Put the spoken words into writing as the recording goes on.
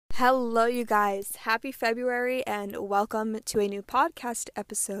Hello, you guys. Happy February and welcome to a new podcast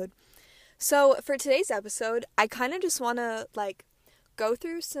episode. So, for today's episode, I kind of just want to go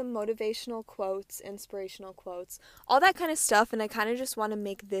through some motivational quotes, inspirational quotes, all that kind of stuff, and I kind of just want to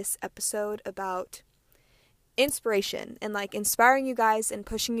make this episode about inspiration and inspiring you guys and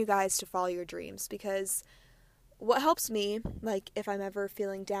pushing you guys to follow your dreams, because what helps me, if I'm ever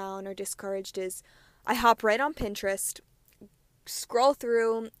feeling down or discouraged, is I hop right on Pinterest, scroll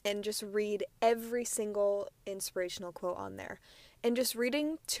through and just read every single inspirational quote on there. And just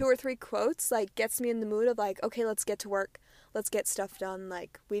reading 2 or 3 quotes gets me in the mood of okay, let's get to work. Let's get stuff done.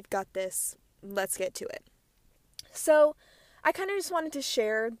 We've got this. Let's get to it. So, I kind of just wanted to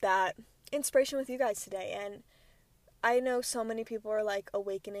share that inspiration with you guys today. And I know so many people are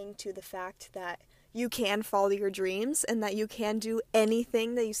awakening to the fact that you can follow your dreams and that you can do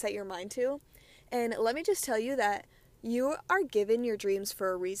anything that you set your mind to. And let me just tell you that you are given your dreams for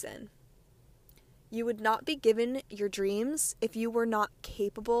a reason. You would not be given your dreams if you were not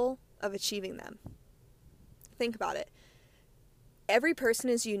capable of achieving them. Think about it. Every person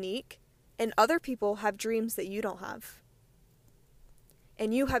is unique, and other people have dreams that you don't have.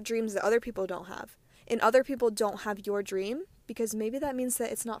 And you have dreams that other people don't have. And other people don't have your dream because maybe that means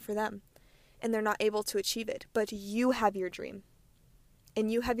that it's not for them, and they're not able to achieve it. But you have your dream.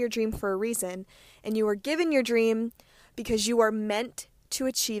 And you have your dream for a reason, and you are given your dream because you are meant to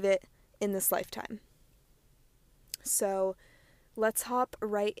achieve it in this lifetime. So let's hop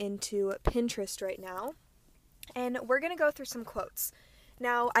right into Pinterest right now, and we're going to go through some quotes.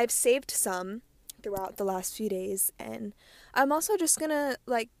 Now, I've saved some throughout the last few days, and I'm also just going to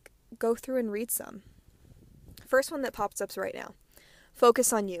go through and read some. First one that pops up right now.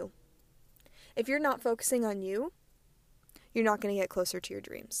 Focus on you. If you're not focusing on you, you're not going to get closer to your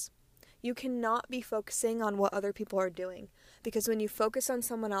dreams. You cannot be focusing on what other people are doing, because when you focus on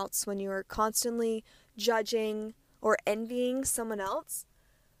someone else, when you are constantly judging or envying someone else,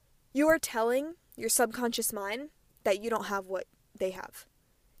 you are telling your subconscious mind that you don't have what they have.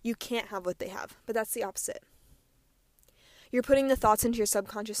 You can't have what they have, but that's the opposite. You're putting the thoughts into your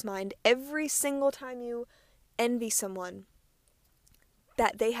subconscious mind every single time you envy someone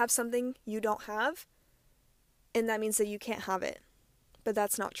that they have something you don't have, and that means that you can't have it. But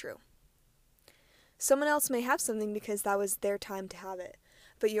that's not true. Someone else may have something because that was their time to have it.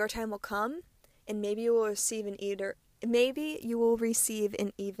 But your time will come, and maybe you will receive an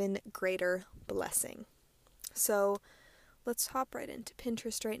even greater blessing. So, let's hop right into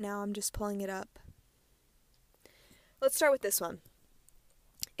Pinterest right now. I'm just pulling it up. Let's start with this one.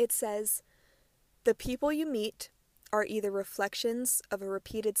 It says, "The people you meet are either reflections of a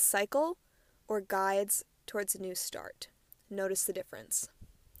repeated cycle or guides towards a new start. Notice the difference."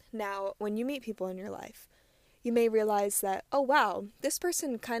 Now, when you meet people in your life, you may realize that, oh wow, this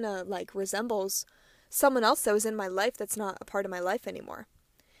person kind of resembles someone else that was in my life that's not a part of my life anymore.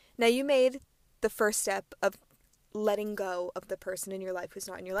 Now, you made the first step of letting go of the person in your life who's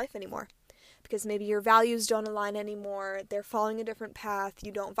not in your life anymore. Because maybe your values don't align anymore, they're following a different path,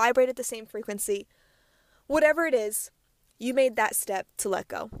 you don't vibrate at the same frequency. Whatever it is, you made that step to let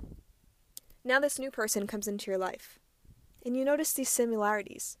go. Now this new person comes into your life, and you notice these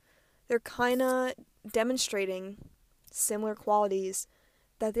similarities. They're kind of demonstrating similar qualities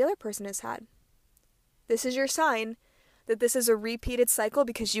that the other person has had. This is your sign that this is a repeated cycle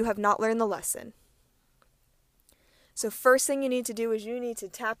because you have not learned the lesson. So first thing you need to do is you need to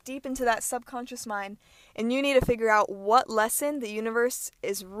tap deep into that subconscious mind, and you need to figure out what lesson the universe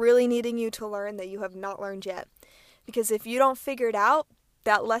is really needing you to learn that you have not learned yet. Because if you don't figure it out,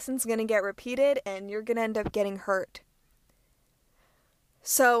 that lesson's going to get repeated and you're going to end up getting hurt.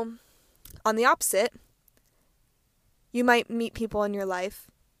 So, on the opposite, you might meet people in your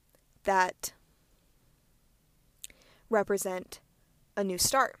life that represent a new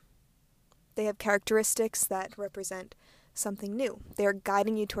start. They have characteristics that represent something new. They are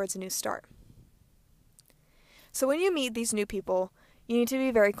guiding you towards a new start. So when you meet these new people, you need to be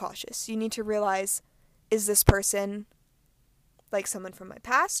very cautious. You need to realize, is this person like someone from my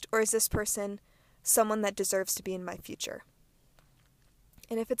past, or is this person someone that deserves to be in my future?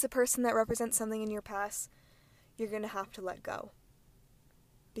 And if it's a person that represents something in your past, you're going to have to let go,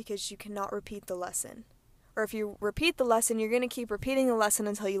 because you cannot repeat the lesson. Or if you repeat the lesson, you're going to keep repeating the lesson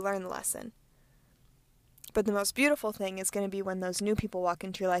until you learn the lesson. But the most beautiful thing is going to be when those new people walk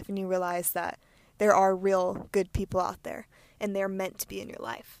into your life and you realize that there are real good people out there and they're meant to be in your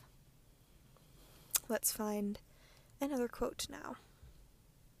life. Let's find another quote now.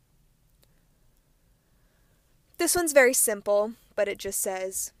 This one's very simple, but it just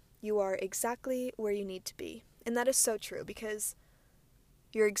says, "You are exactly where you need to be." And that is so true, because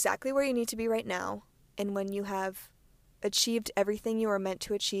You're exactly where you need to be right now, and when you have achieved everything you were meant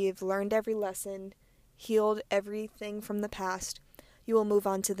to achieve, learned every lesson, healed everything from the past, you will move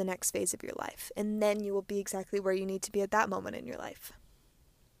on to the next phase of your life, and then you will be exactly where you need to be at that moment in your life.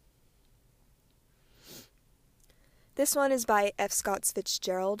 This one is by F. Scott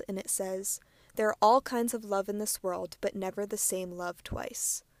Fitzgerald, and it says, "There are all kinds of love in this world, but never the same love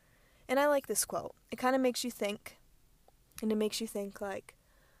twice." And I like this quote. It kind of makes you think, and it makes you think like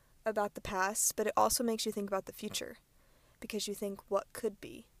about the past, but it also makes you think about the future, because you think what could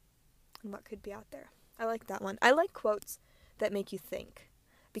be and what could be out there. I like that one. I like quotes that make you think,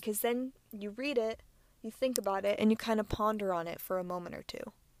 because then you read it, you think about it, and you kind of ponder on it for a moment or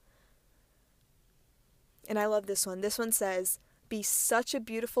two. And I love this one. This one says, "Be such a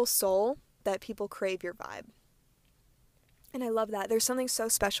beautiful soul that people crave your vibe." And I love that. There's something so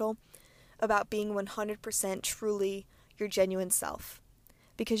special about being 100% truly your genuine self,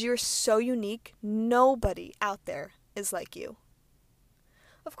 because you're so unique. Nobody out there is like you.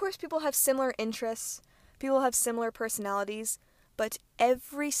 Of course, people have similar interests, people have similar personalities, but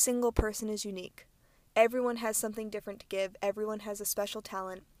every single person is unique. Everyone has something different to give. Everyone has a special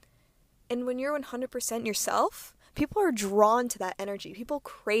talent. And when you're 100% yourself, people are drawn to that energy. People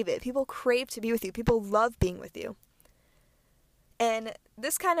crave it. People crave to be with you. People love being with you. And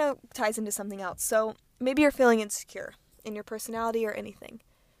this kind of ties into something else. So maybe you're feeling insecure in your personality or anything.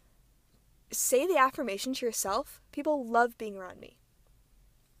 Say the affirmation to yourself, "People love being around me.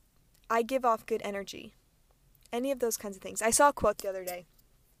 I give off good energy." Any of those kinds of things. I saw a quote the other day.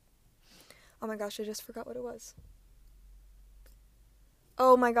 Oh my gosh, I just forgot what it was.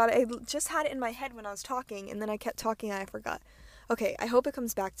 Oh my god, I just had it in my head when I was talking, and then I kept talking and I forgot. Okay, I hope it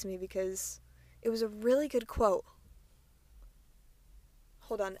comes back to me because it was a really good quote.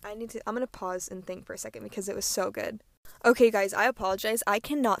 Hold on, I'm going to pause and think for a second because it was so good. Okay, guys, I apologize. I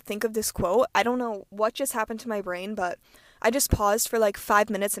cannot think of this quote. I don't know what just happened to my brain, but I just paused for like 5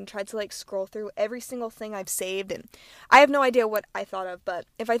 minutes and tried to like scroll through every single thing I've saved, and I have no idea what I thought of, but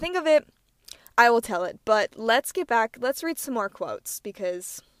if I think of it, I will tell it. But let's get back. Let's read some more quotes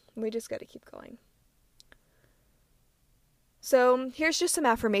because we just got to keep going. So here's just some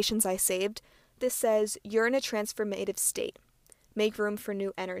affirmations I saved. This says, "You're in a transformative state. Make room for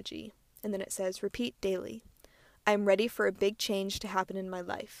new energy." And then it says, "Repeat daily. I'm ready for a big change to happen in my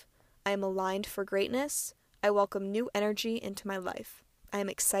life. I am aligned for greatness. I welcome new energy into my life. I am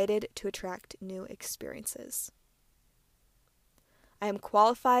excited to attract new experiences. I am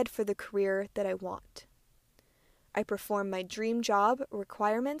qualified for the career that I want. I perform my dream job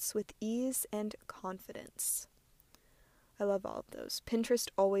requirements with ease and confidence." I love all of those. Pinterest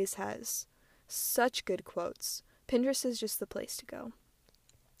always has such good quotes. Pinterest is just the place to go.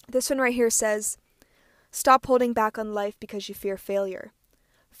 This one right here says, "Stop holding back on life because you fear failure.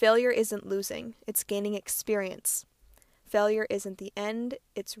 Failure isn't losing, it's gaining experience. Failure isn't the end,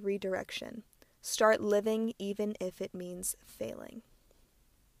 it's redirection. Start living even if it means failing."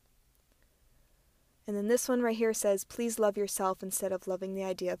 And then this one right here says, "Please love yourself instead of loving the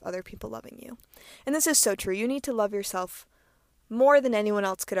idea of other people loving you." And this is so true. You need to love yourself more than anyone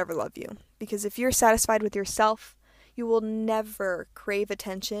else could ever love you. Because if you're satisfied with yourself, you will never crave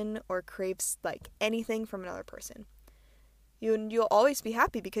attention or crave like anything from another person. You'll always be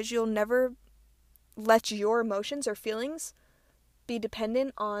happy because you'll never let your emotions or feelings be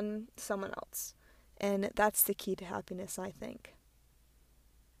dependent on someone else. And that's the key to happiness, I think.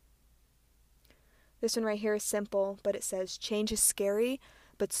 This one right here is simple, but it says, "Change is scary,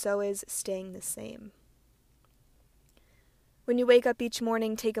 but so is staying the same." When you wake up each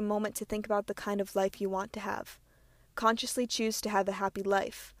morning, take a moment to think about the kind of life you want to have. Consciously choose to have a happy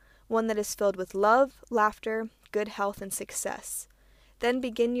life, one that is filled with love, laughter, good health, and success. Then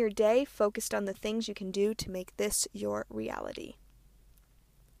begin your day focused on the things you can do to make this your reality.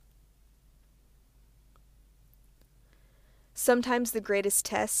 Sometimes the greatest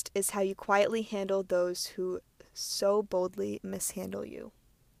test is how you quietly handle those who so boldly mishandle you.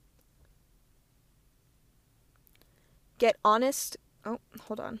 Get honest with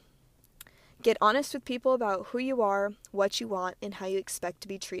people about who you are, what you want, and how you expect to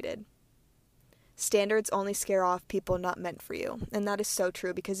be treated. Standards only scare off people not meant for you. And that is so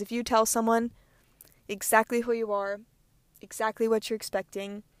true, because if you tell someone exactly who you are, exactly what you're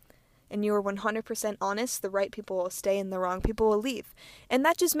expecting, and you are 100% honest, the right people will stay and the wrong people will leave. And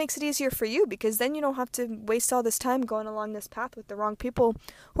that just makes it easier for you, because then you don't have to waste all this time going along this path with the wrong people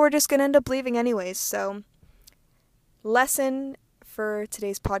who are just going to end up leaving anyways. So, lesson for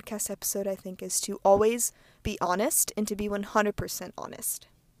today's podcast episode, I think, is to always be honest and to be 100% honest.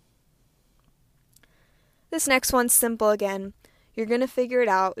 This next one's simple again. You're going to figure it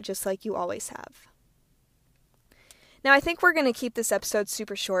out just like you always have. Now, I think we're going to keep this episode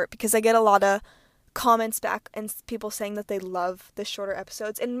super short because I get a lot of comments back and people saying that they love the shorter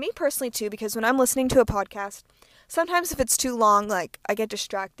episodes. And me personally too, because when I'm listening to a podcast, sometimes if it's too long, like I get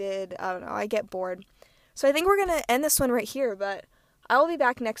distracted, I don't know, I get bored. So I think we're going to end this one right here, but I will be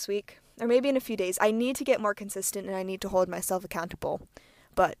back next week or maybe in a few days. I need to get more consistent and I need to hold myself accountable.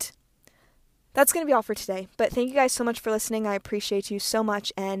 But that's going to be all for today. But thank you guys so much for listening. I appreciate you so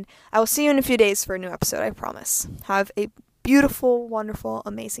much. And I will see you in a few days for a new episode, I promise. Have a beautiful, wonderful,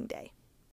 amazing day.